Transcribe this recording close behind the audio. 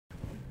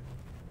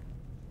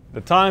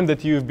The time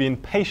that you've been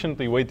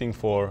patiently waiting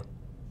for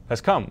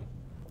has come.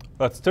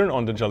 Let's turn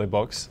on the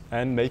JellyBox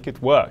and make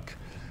it work.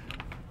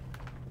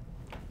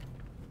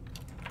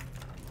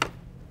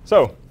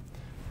 So,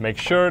 make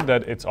sure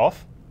that it's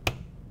off.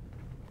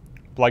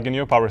 Plug in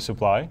your power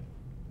supply.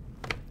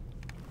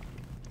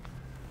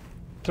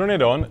 Turn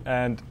it on,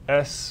 and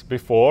as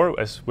before,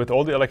 as with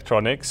all the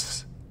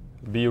electronics,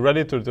 be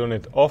ready to turn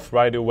it off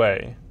right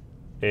away.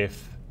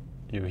 If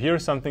you hear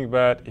something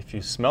bad, if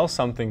you smell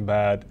something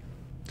bad,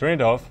 turn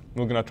it off.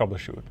 We're going to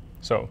troubleshoot.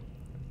 So,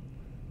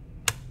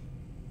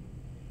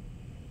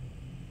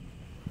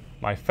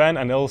 my fan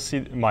and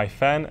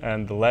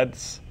the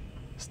LEDs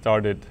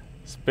started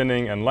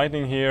spinning and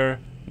lighting here.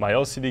 My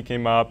LCD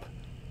came up.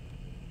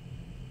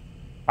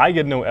 I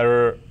get no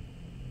error.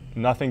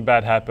 Nothing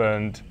bad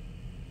happened.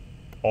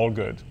 All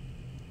good.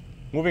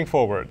 Moving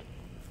forward.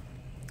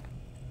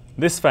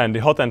 This fan, the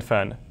hot end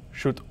fan,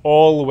 should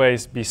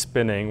always be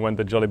spinning when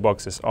the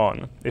JellyBox is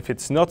on. If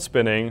it's not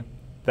spinning,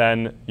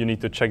 then you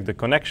need to check the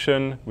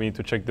connection, we need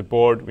to check the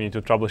board, we need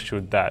to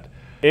troubleshoot that.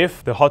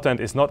 If the hot end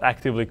is not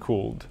actively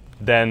cooled,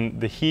 then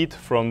the heat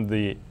from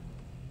the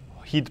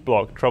heat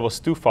block travels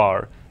too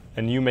far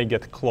and you may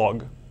get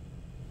clog.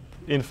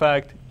 In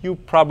fact, you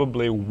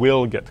probably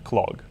will get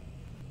clog.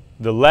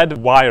 The LED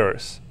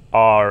wires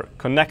are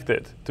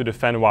connected to the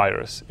fan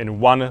wires in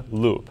one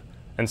loop,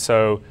 and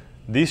so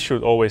these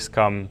should always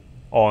come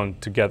on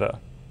together.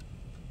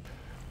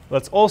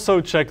 Let's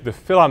also check the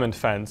filament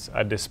fans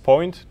at this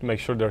point to make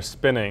sure they're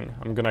spinning.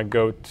 I'm going to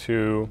go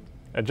to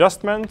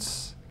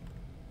Adjustments,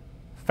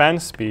 Fan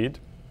Speed,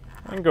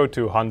 and go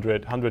to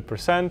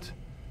 100%.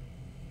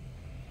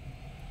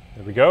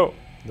 There we go.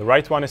 The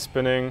right one is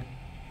spinning,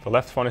 the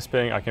left one is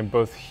spinning. I can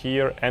both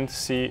hear and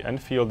see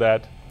and feel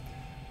that.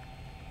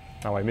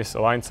 Now I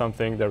misaligned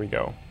something. There we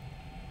go.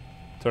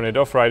 Turn it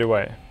off right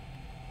away.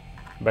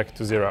 Back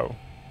to 0.